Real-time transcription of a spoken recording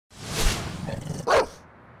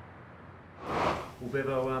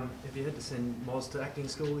Bevo, have you had to send Moz to acting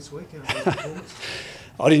school this week? How's his performance?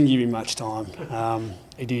 I didn't give him much time.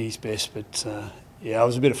 He did his best, but yeah, it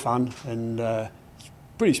was a bit of fun and it's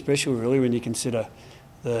pretty special really when you consider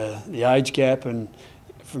the age gap and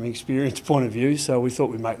from an experience point of view. So we thought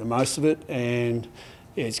we'd make the most of it, and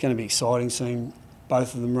yeah, it's going to be exciting seeing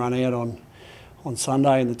both of them run out on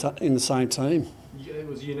Sunday in the same team. Yeah, it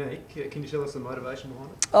was unique. Can you tell us the motivation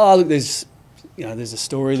behind it? Oh, look, there's a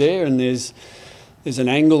story there, and there's an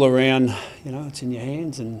angle around, it's in your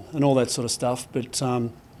hands and all that sort of stuff. But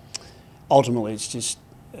ultimately, it's just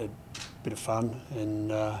a bit of fun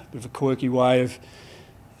and a bit of a quirky way of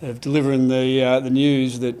delivering the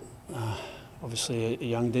news that obviously a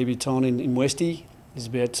young debutant in Westie is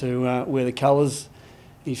about to wear the colours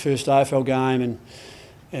in his first AFL game,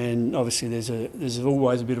 and obviously there's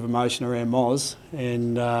always a bit of emotion around Moz,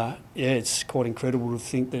 and yeah, it's quite incredible to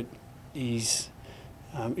think that he's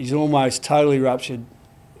almost totally ruptured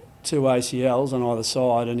 2 ACLs on either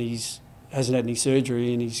side, and hasn't had any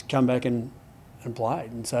surgery, and he's come back and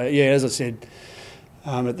played. And so yeah, as I said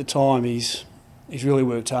at the time, he's really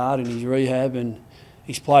worked hard in his rehab, and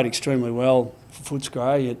he's played extremely well for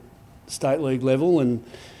Footscray at state league level. And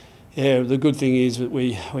yeah, the good thing is that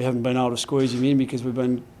we haven't been able to squeeze him in because we've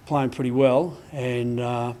been playing pretty well. And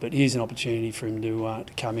but here's an opportunity for him to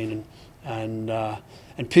come in and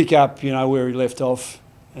pick up where he left off,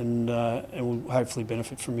 and will hopefully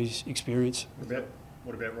benefit from his experience.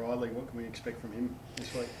 What about Riley? What can we expect from him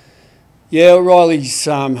this week? Yeah, Riley's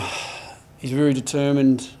he's very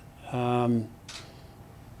determined.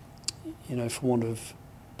 For want of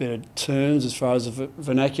better terms, as far as the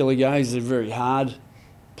vernacular goes, he's a very hard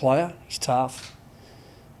player. He's tough,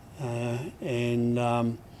 and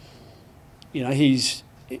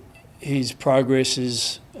his progress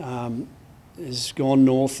has gone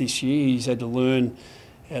north this year. He's had to learn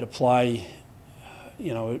how to play.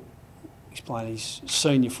 He's playing his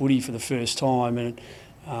senior footy for the first time, and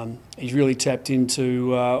he's really tapped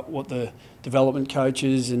into what the development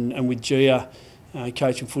coaches and with Gia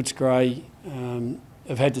coaching Footscray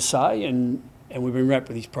have had to say, and we've been wrapped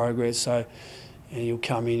with his progress. So he'll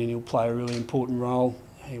come in and he'll play a really important role.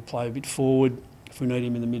 He'll play a bit forward. If we need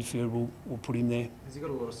him in the midfield, we'll put him there. Has he got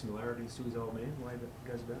a lot of similarities to his old man, the way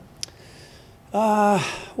that goes about?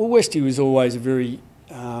 Well, Westie was always a very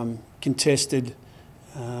contested,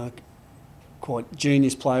 quite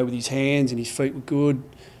genius player with his hands, and his feet were good.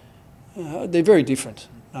 They're very different.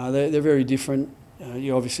 They're very different.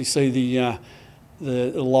 You obviously see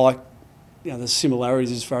the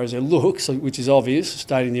similarities as far as their looks, which is obvious,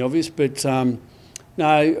 stating the obvious. But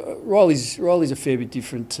no, Riley's a fair bit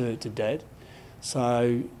different to Dad.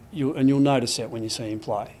 So you'll notice that when you see him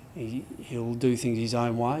play. He'll do things his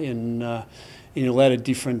own way, and he'll add a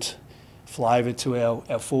different flavour to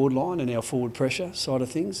our forward line and our forward pressure side of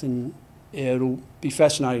things. And yeah, it'll be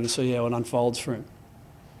fascinating to see how it unfolds for him.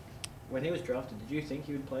 When he was drafted, did you think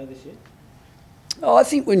he would play this year? Oh, I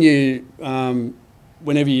think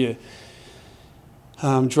whenever you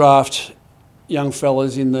draft young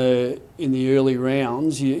fellas in the early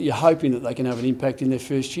rounds, you're hoping that they can have an impact in their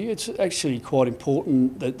first year. It's actually quite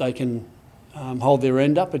important that they can hold their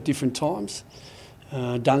end up at different times.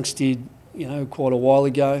 Dunks did, quite a while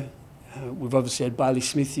ago. We've obviously had Bailey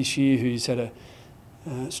Smith this year, who's had a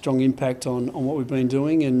strong impact on what we've been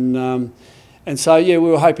doing, and so yeah, we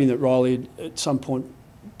were hoping that Riley at some point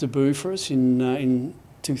debut for us in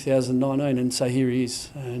 2019, and so here he is,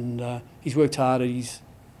 and he's worked hard at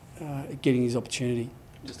getting his opportunity.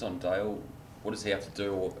 Just on Dale, what does he have to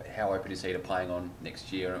do, or how open is he to playing on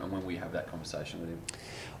next year, and when will you have that conversation with him?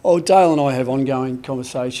 Oh, Dale and I have ongoing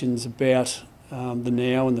conversations about the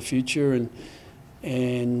now and the future,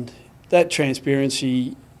 and that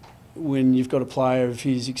transparency when you've got a player of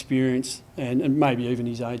his experience and maybe even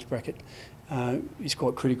his age bracket is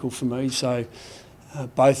quite critical for me. So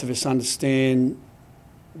both of us understand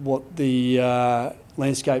what the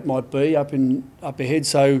landscape might be up ahead.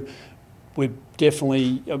 So we're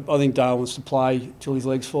definitely, I think Dale wants to play till his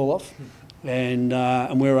legs fall off, and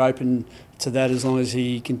we're open to that as long as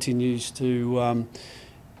he continues to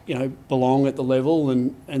belong at the level,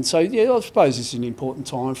 and so yeah, I suppose this is an important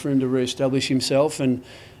time for him to re-establish himself, and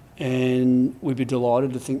we'd be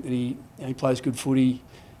delighted to think that he plays good footy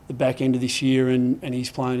the back end of this year, and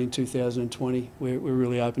he's playing in 2020. We're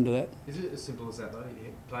really open to that. Is it as simple as that though? He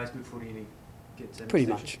plays good footy and he gets an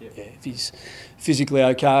pretty extension? much. Yeah, if he's physically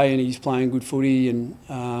okay and he's playing good footy, and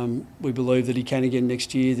we believe that he can again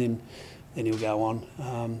next year, then he'll go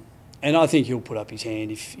on. And I think he'll put up his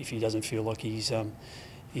hand if he doesn't feel like he's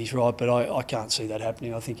right, but I can't see that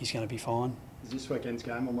happening. I think he's going to be fine. Is this weekend's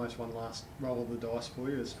game almost one last roll of the dice for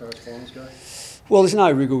you as far as finals go? Well, there's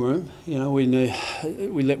no wriggle room. You know, we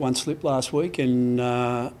let one slip last week, and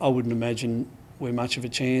I wouldn't imagine we're much of a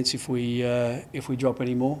chance if we drop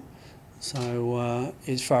any more. So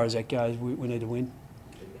as far as that goes, we need to win.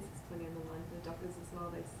 I guess it's plenty on the line for the Dockers as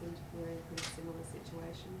well. They seem to be in a pretty similar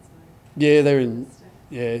situation. So Yeah, they're in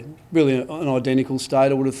really an identical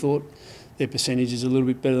state. I would have thought their percentage is a little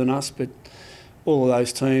bit better than us, but all of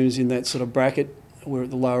those teams in that sort of bracket, we're at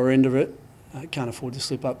the lower end of it. Can't afford to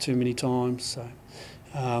slip up too many times. So,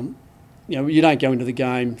 you know, you don't go into the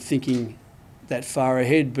game thinking that far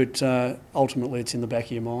ahead, but ultimately it's in the back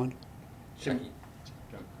of your mind.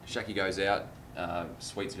 Shaki goes out,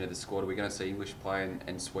 Sweet's into the squad. Are we going to see English play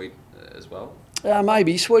and Sweet as well?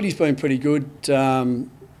 Maybe. Sweetie's been pretty good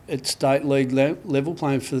at state league level,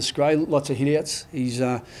 playing for the Scray. Lots of hit-outs.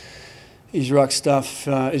 His ruck stuff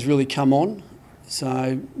has really come on.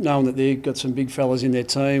 So knowing that they've got some big fellas in their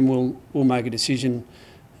team, we'll make a decision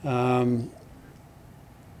at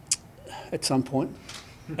some point.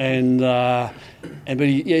 But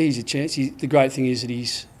he's a chance. The great thing is that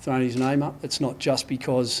he's thrown his name up. It's not just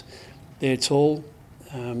because they're tall.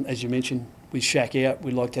 As you mentioned, with Shaq out,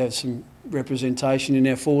 we'd like to have some representation in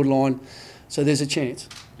our forward line. So there's a chance.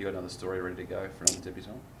 You got another story ready to go for another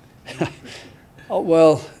debutant? Oh,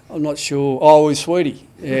 well, I'm not sure. Oh, with Sweetie.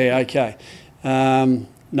 Yeah, okay. No,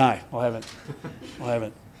 I haven't.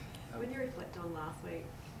 when you reflect on last week,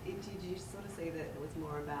 did you sort of see that it was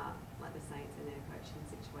more about like the Saints and their coaching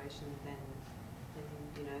situation than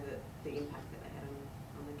you know the impact that they had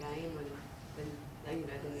on the game than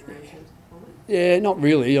their own team's performance? Yeah, not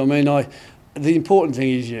really. I mean, the important thing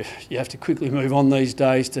is you have to quickly move on these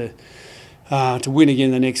days to win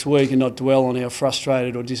again the next week and not dwell on how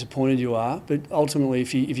frustrated or disappointed you are. But ultimately,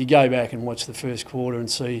 if you go back and watch the first quarter and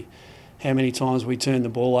see how many times we turned the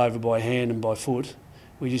ball over by hand and by foot,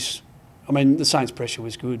 the Saints' pressure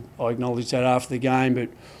was good. I acknowledged that after the game, but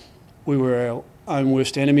we were our own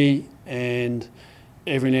worst enemy, and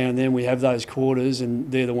every now and then we have those quarters,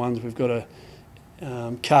 and they're the ones we've got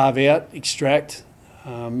to carve out, extract,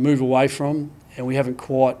 move away from, and we haven't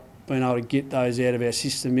quite been able to get those out of our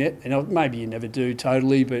system yet. And maybe you never do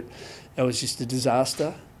totally, but that was just a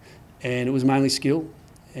disaster, and it was mainly skill.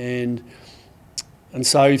 And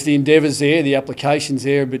so if the endeavour's there, the application's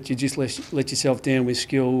there, but you just let yourself down with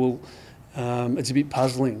skill, well, it's a bit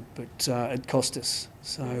puzzling, but it cost us.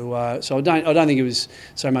 So I don't think it was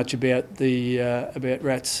so much about about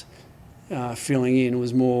Rats filling in. It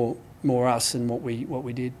was more us and what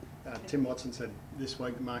we did. Tim Watson said this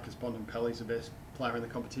week Marcus Bontempelli's the best player in the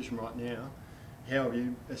competition right now. How have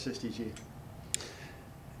you assessed his year?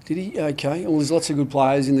 Did he? Okay. Well, there's lots of good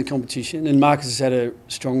players in the competition, and Marcus has had a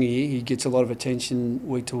strong year. He gets a lot of attention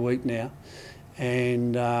week to week now,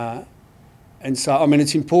 and so I mean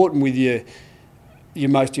it's important with your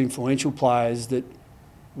most influential players that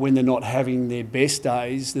when they're not having their best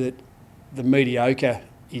days, that the mediocre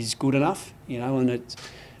is good enough, you know, and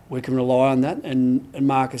we can rely on that. And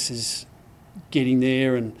Marcus is getting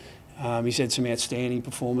there, and he's had some outstanding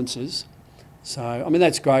performances. So I mean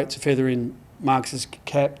that's great. It's a feather in Marcus's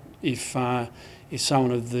cap if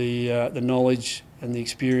someone of the knowledge and the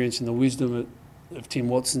experience and the wisdom of Tim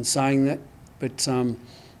Watson saying that. But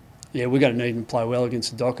we're going to need him to play well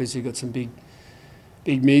against the Dockers. You've got some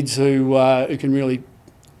big mids who can really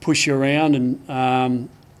push you around, and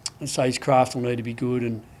so his craft will need to be good,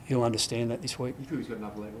 and he'll understand that this week. You feel he's got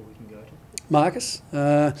another level we can go to? Marcus?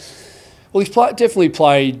 Well, he's definitely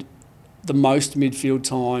played the most midfield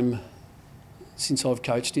time since I've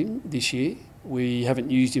coached him this year. We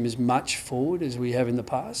haven't used him as much forward as we have in the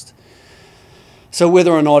past. So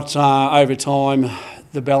whether or not over time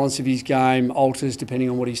the balance of his game alters depending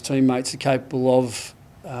on what his teammates are capable of,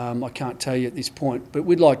 I can't tell you at this point. But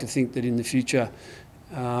we'd like to think that in the future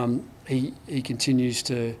he continues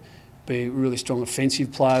to be a really strong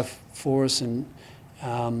offensive player for us, and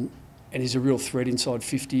he's a real threat inside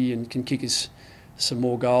 50 and can kick us some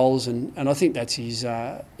more goals. And I think that's his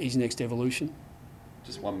next evolution.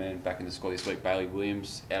 Just one man back in the squad this week, Bailey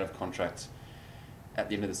Williams, out of contract at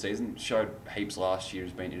the end of the season. Showed heaps last year,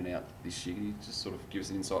 has been in and out this year. Can you just sort of give us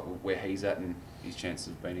an insight of where he's at and his chances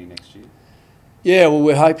of being here next year? Yeah, well,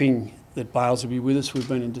 we're hoping that Bales will be with us. We've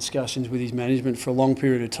been in discussions with his management for a long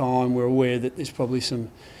period of time. We're aware that there's probably some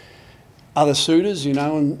other suitors, you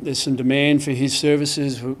know, and there's some demand for his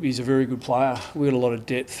services. He's a very good player. We've got a lot of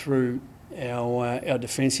depth through our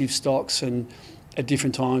defensive stocks, and at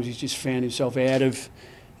different times he's just found himself out of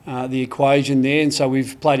the equation there, and so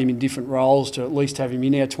we've played him in different roles to at least have him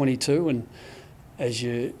in our 22. And as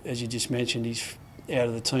you just mentioned, out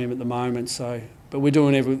of the team at the moment. So, but we're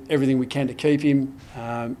doing everything we can to keep him.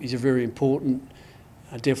 He's a very important,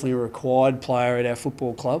 definitely a required player at our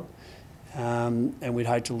football club, and we'd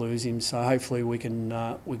hate to lose him. So hopefully we can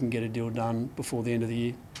get a deal done before the end of the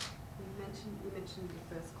year. You mentioned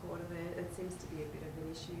the first quarter there. It seems to be a bit of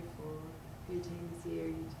an issue for a few teams this year. Are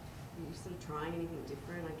you sort of trying anything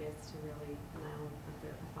different, I guess, to really nail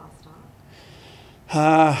a fast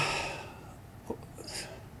start?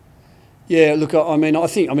 Yeah, look, I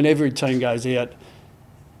think every team goes out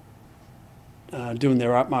doing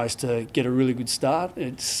their utmost to get a really good start.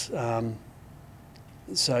 It's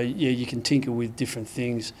so yeah, you can tinker with different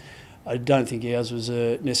things. I don't think ours was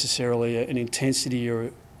necessarily an intensity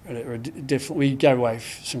or definitely. We gave away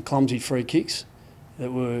some clumsy free kicks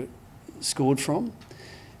that were scored from.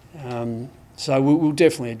 So we'll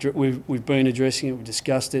definitely we've been addressing it. We've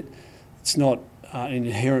discussed it. It's not an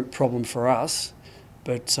inherent problem for us,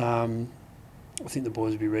 but I think the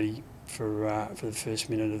boys will be ready for the first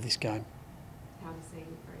minute of this game. How to see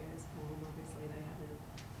Freo's form? Obviously, they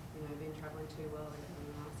haven't been travelling too well in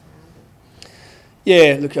the last round.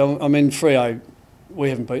 Yeah, look, Freo, we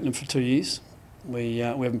haven't beaten them for 2 years. We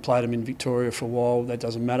haven't played them in Victoria for a while. That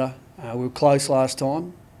doesn't matter. We were close last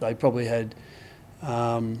time. They probably had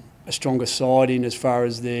a stronger side in as far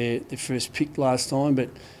as their first pick last time, but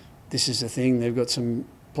this is the thing. They've got some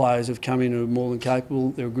players who have come in who are more than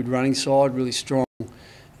capable. They're a good running side, really strong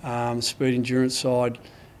speed endurance side.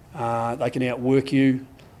 They can outwork you.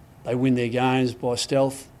 They win their games by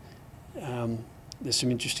stealth. There's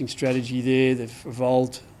some interesting strategy there. They've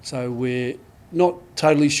evolved. So we're not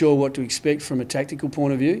totally sure what to expect from a tactical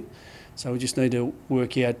point of view. So we just need to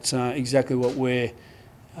work out exactly what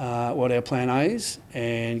our plan A is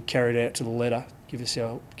and carry it out to the letter. Give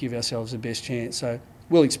ourselves the best chance. So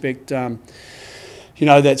we'll expect,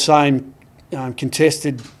 that same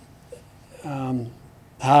contested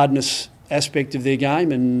hardness aspect of their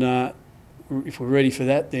game, and if we're ready for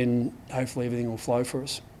that, then hopefully everything will flow for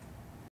us.